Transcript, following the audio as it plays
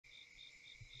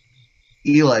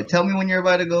Eli, tell me when you're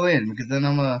about to go in, because then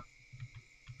I'm gonna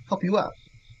help you out.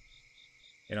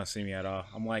 They don't see me at all.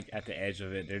 I'm like at the edge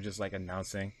of it. They're just like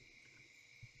announcing.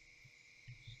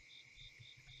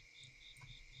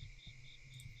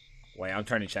 Wait, I'm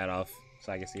turning chat off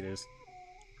so I can see this.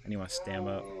 I need my stam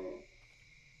up.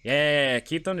 Yeah,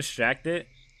 keep them distracted.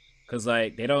 Cause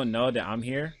like they don't know that I'm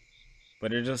here.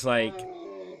 But they're just like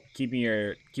keeping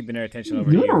their attention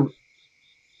over to There's you. a,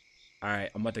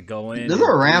 Alright, I'm about to go in there's a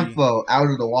three. Rambo out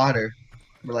of the water.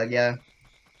 We're like, yeah,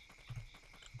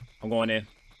 I'm going in.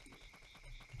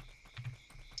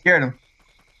 scared him.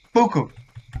 Spook him.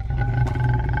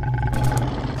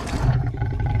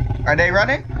 Are they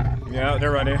running? Yeah,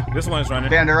 they're running. This one's running.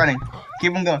 Damn, they're running.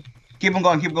 Keep them going. Keep them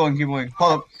going. Keep going. Keep going.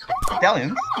 Hold up.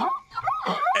 Stallions.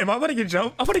 Am I about to get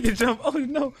jumped? I'm about to get jumped. Oh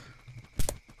no.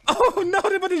 Oh no,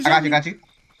 they're about to jump. I got you.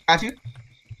 Got you.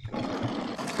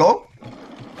 Go.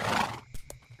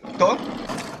 Go.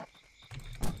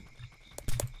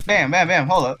 Bam, bam, bam.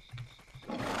 Hold up.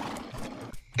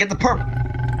 Get the perp.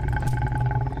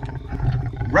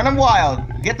 Run them wild.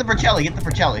 Get the Vercelli. Get the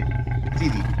Vercelli. It's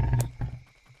easy.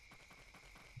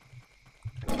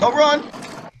 Don't run.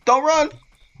 Don't run.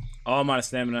 Oh, I'm out of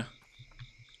stamina.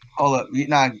 Hold up.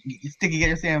 Nah, Sticky, get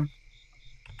your Sam.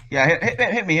 Yeah,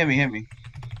 hit me.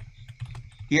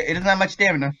 Yeah, it doesn't have much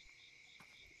stamina.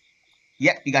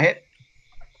 Yeah, you got hit.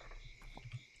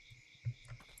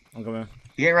 I'm coming.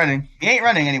 He ain't running. He ain't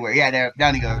running anywhere. Yeah, there.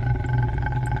 Down he goes.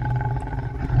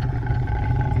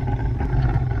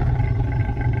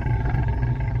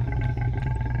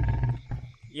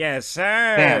 Yes,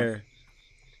 sir. Bam.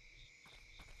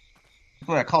 That's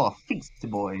what I call a feast,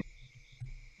 boy.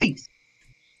 Feast.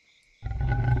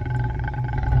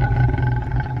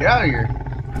 Get out of here.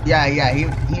 Yeah, he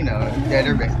knows. Yeah,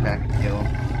 they're best back to kill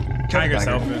him. Tiger's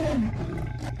helping.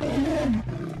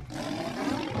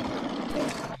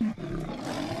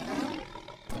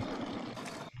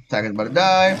 Tiger's about to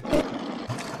die.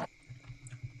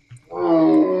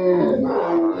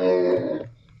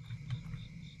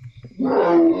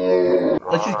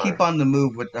 Let's just keep on the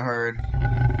move with the herd.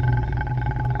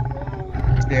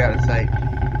 Stay out of sight.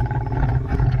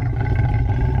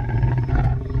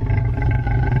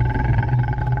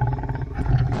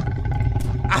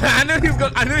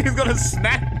 I knew he was gonna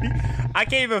smack me. I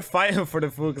can't even fight him for the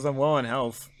food because I'm low on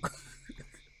health.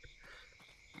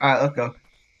 Alright, let's go.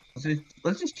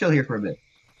 Let's just chill here for a bit.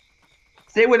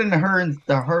 Stay within the herd's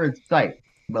sight,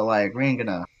 but like we ain't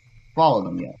gonna follow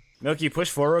them yet. Milky, push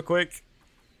forward real quick.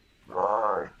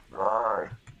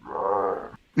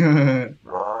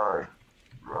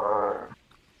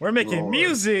 We're making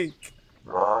music.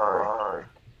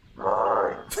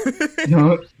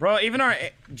 Bro, even our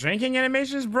drinking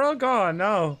animations, bro? God,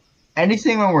 no.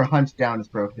 Anything when we're hunched down is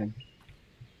broken.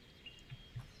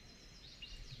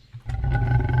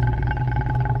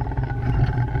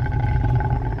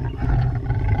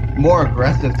 More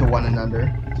aggressive to one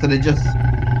another. So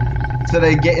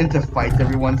they get into fights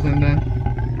every once and then.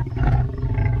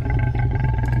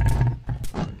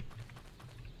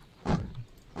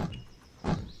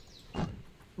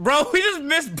 Bro, we just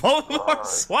missed both of our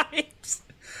swipes.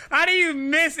 How do you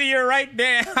miss and you're right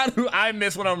there? How do I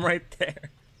miss when I'm right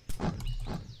there?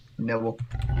 Nibble.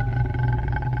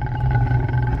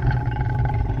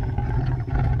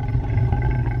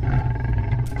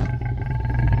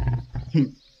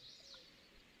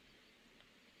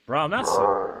 Bro,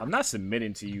 I'm not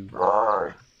submitting to you.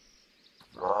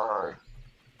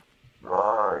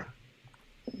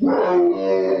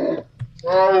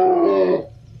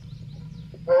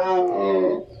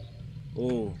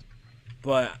 Ooh.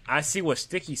 But I see what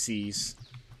Sticky sees.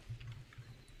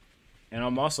 And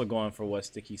I'm also going for what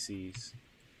Sticky sees.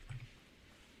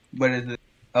 What is it?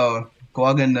 Oh,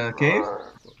 Quagga in the cave?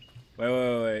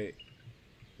 Wait.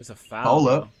 It's a foul. Hold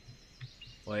up.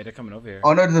 Wait, they're coming over here.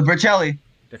 Oh no, there's a Vercelli.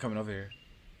 They're coming over here.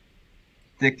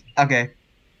 Okay.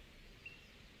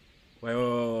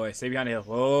 Wait. Stay behind the hill.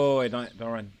 Whoa, don't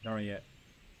run yet.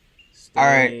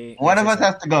 Alright, one of us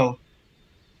has to go.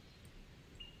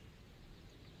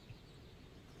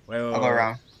 Wait. I'll go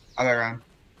around.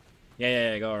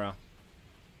 Yeah, go around.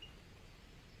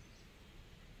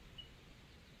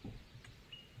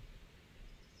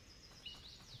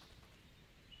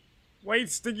 Wait,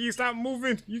 Sticky, stop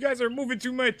moving. You guys are moving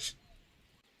too much.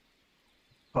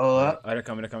 Hold up. Oh, they're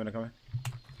coming.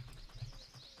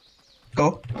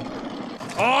 Go.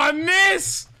 Oh, I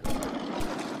miss!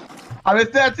 I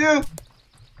missed that too.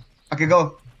 Okay,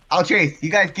 go. I'll chase. You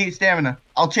guys keep stamina.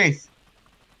 I'll chase.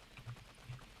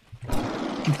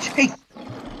 Chase.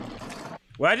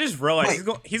 Well, I just realized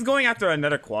he's going after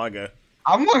another Quagga.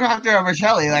 I'm going after a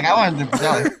Vercelli. Like I wanted the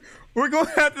Vercelli. We're going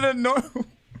after the north.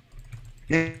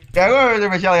 Yeah, go over there,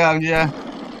 Michelle Young. Yeah.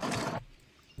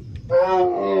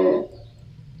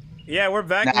 Yeah, we're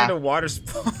back near Nah. the water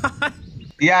spot.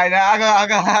 Yeah, I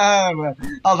know.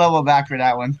 I'll double back for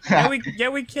that one. yeah,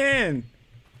 we can.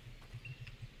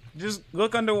 Just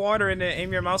look underwater and then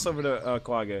aim your mouse over the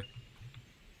quagga.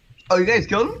 Oh, you guys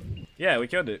killed him? Yeah, we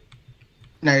killed it.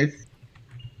 Nice.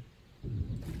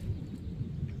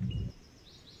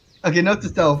 Okay, note to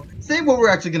self. Say what we're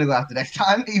actually gonna go after next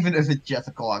time, even if it's just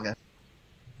a quagga.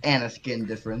 And a skin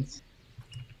difference.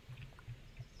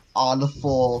 On the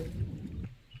full.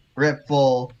 Rip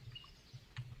full.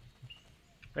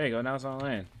 There you go, now it's on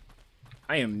land.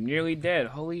 I am nearly dead.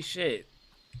 Holy shit.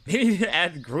 They need to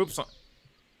add groups on.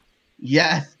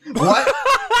 Yes. What?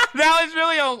 That was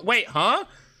really a. Wait, huh?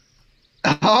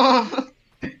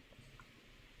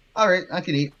 Alright, I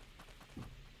can eat.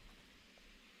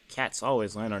 Cats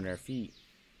always land on their feet.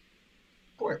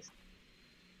 Of course.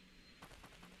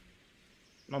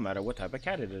 No matter what type of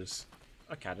cat it is.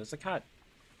 A cat is a cat.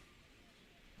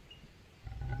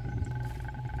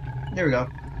 There we go.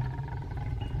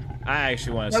 I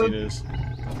actually want to see this.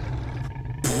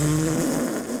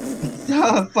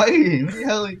 Stop fighting. What the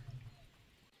hell?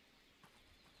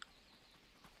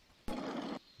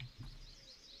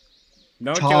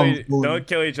 Don't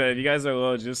kill each other. If you guys are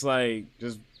low, just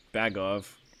back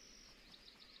off.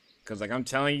 Cause like I'm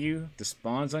telling you, the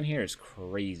spawns on here is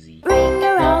crazy. Ring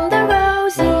around the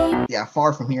rosy. Yeah,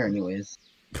 far from here anyways.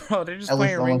 Bro, they're just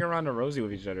playing ring around the rosy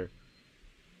with each other.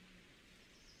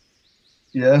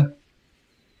 Yeah.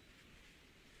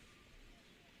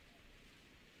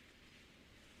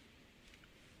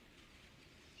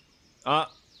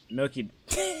 Milky.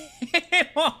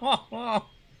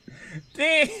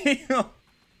 Damn.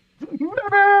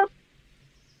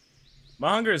 My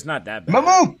hunger is not that bad.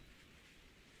 Mammoth!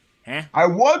 Huh? I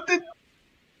wanted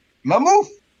mammoth.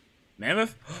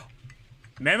 Mammoth?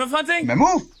 Mammoth hunting?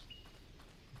 Mammoth.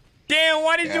 Damn,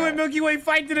 why did you and Milky Way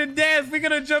fight to the death? We're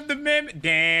gonna jump the mammoth.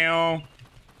 Damn.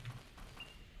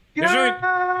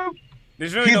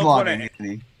 There's really no point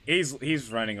in. He's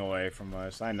running away from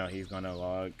us. I know he's gonna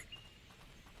log.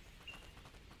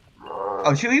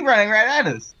 Oh shoot, he's running right at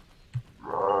us.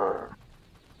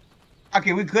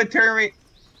 Okay, we could turn it.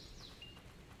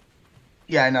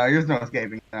 Yeah, no, there's no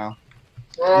escaping now.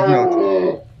 There's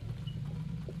no.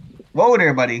 Whoa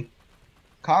there, buddy.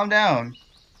 Calm down.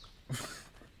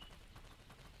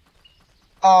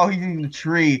 Oh, he's using the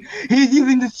tree. He's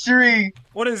using the tree.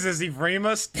 What is this,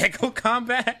 Evrima? Deco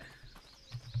combat?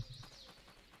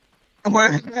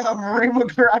 What Evrima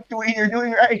correct way you're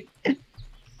doing right?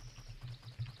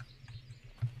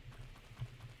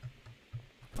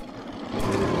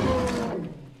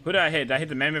 Who did I hit? Did I hit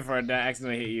the mammoth or did I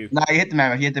accidentally hit you? Nah, you hit the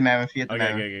mammoth. You hit the mammoth. You hit the okay,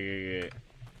 mammoth.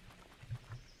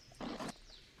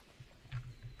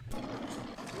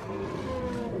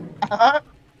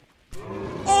 Good.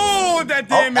 Oh, that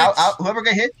damage! Out. Whoever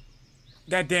get hit.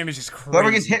 That damage is crazy.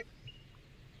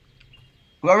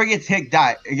 Whoever gets hit,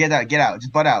 die. Get out.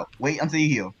 Just butt out. Wait until you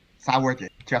heal. It's not worth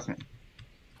it. Trust me.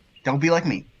 Don't be like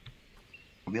me.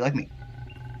 Don't be like me.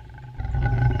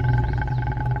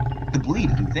 The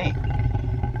bleed is insane.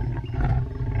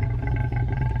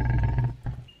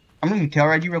 I'm gonna tail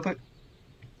ride you real quick.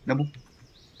 Double.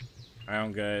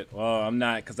 I'm good. Well, I'm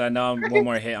not, because I know I'm one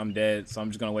more hit, I'm dead. So I'm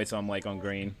just gonna wait till I'm like on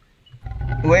green.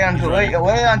 Wait until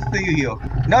you heal.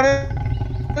 No,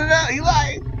 you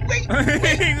lied. Wait.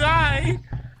 He lied.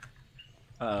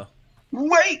 Uh-oh.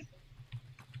 Wait.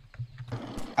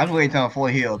 I'm waiting until I'm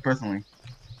fully healed, personally.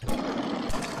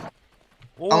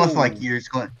 Ooh. Unless like you're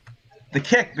just going. The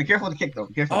kick. Be careful of the kick though.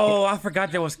 Be careful. Oh, I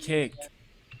forgot there was kick.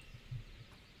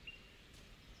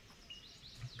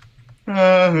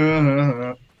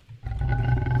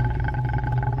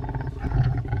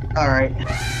 Alright.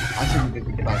 I should be good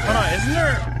to get back. Hold on,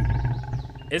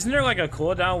 isn't there like a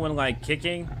cooldown when like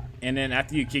kicking, and then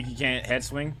after you kick you can't head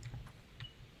swing?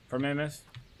 For mammoth?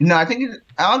 No, I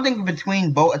don't think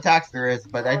between boat attacks there is,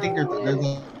 but I think there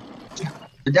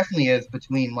definitely is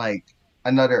between like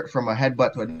from a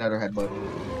headbutt to another headbutt.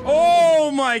 Oh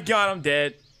my god, I'm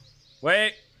dead.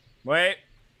 Wait,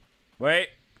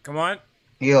 come on.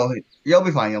 You'll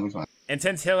be fine. You'll be fine.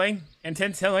 Intense healing.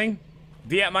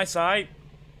 Be at my side.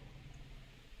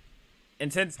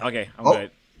 Okay, I'm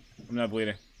good. I'm not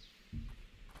bleeding.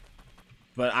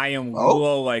 But I am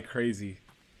low like crazy.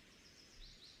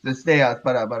 Just stay out,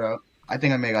 but out. I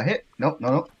think I may got hit. Nope.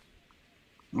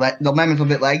 The mammoth's a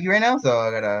bit laggy right now, so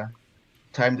I gotta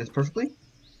time this perfectly.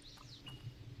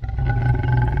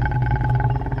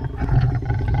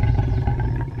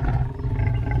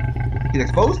 He's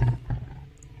exposed?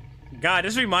 God,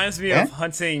 this reminds me of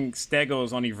hunting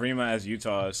stegos on Evrima as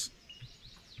Utahs.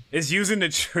 It's using the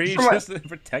tree just to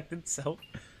protect itself.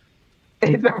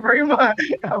 It's a Rima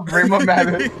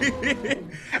mammoth.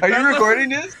 Are you recording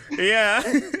this? Yeah.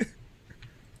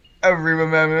 A Rima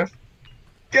mammoth.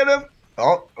 Get him!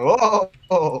 Oh,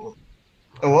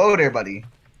 whoa there, buddy.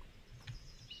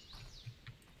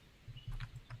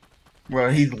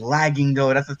 Bro, he's lagging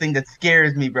though. That's the thing that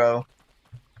scares me, bro.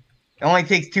 It only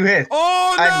takes 2 hits.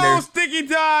 Oh no, Sticky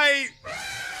died!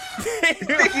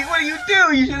 Sticky, what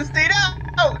do? You should have stayed out!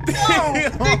 No,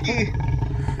 Sticky!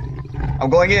 I'm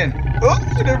going in. Oh,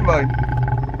 never mind.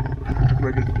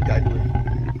 We're gonna die doing.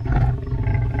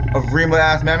 A Rima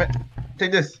ass mammoth.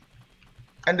 Take this.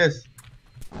 End this.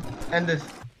 End this.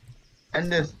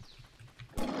 End this.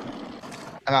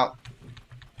 I'm out.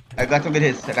 I got some good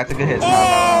hits.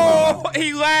 Oh,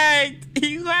 he lagged.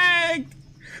 He lagged.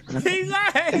 He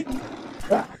lagged.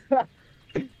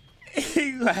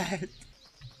 He lagged.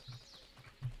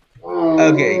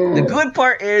 Okay, the good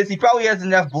part is he probably has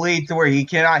enough bleed to where he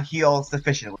cannot heal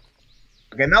sufficiently.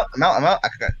 Okay, I'm out. I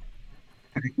got.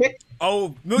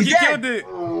 Oh, Milky killed it.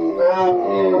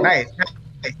 Nice.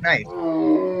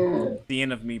 The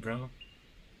end of me, bro.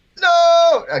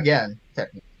 No! Again,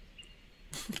 technically.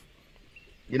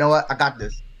 You know what? I got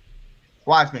this.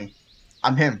 Watch me.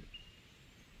 I'm him.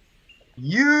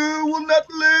 You will not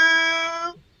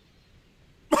live.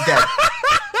 Dead.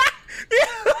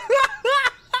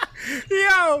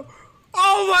 Yo!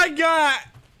 Oh my god!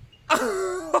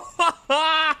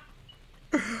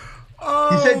 Oh,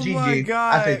 he said GG. my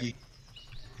god. I said GG.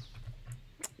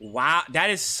 Wow, that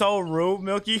is so rude,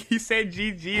 Milky. He said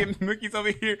GG and Milky's over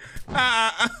here.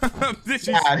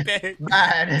 Disrespect.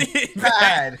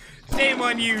 Bad. Shame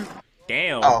on you.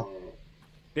 Damn. Oh.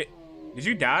 Did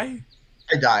you die?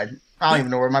 I died. I don't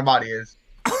even know where my body is.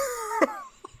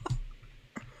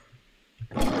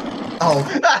 Oh.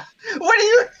 What do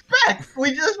you expect?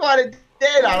 We just wanted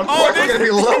dead on. Of course we're gonna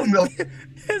be low milk.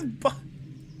 His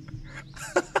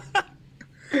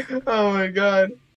Oh my god.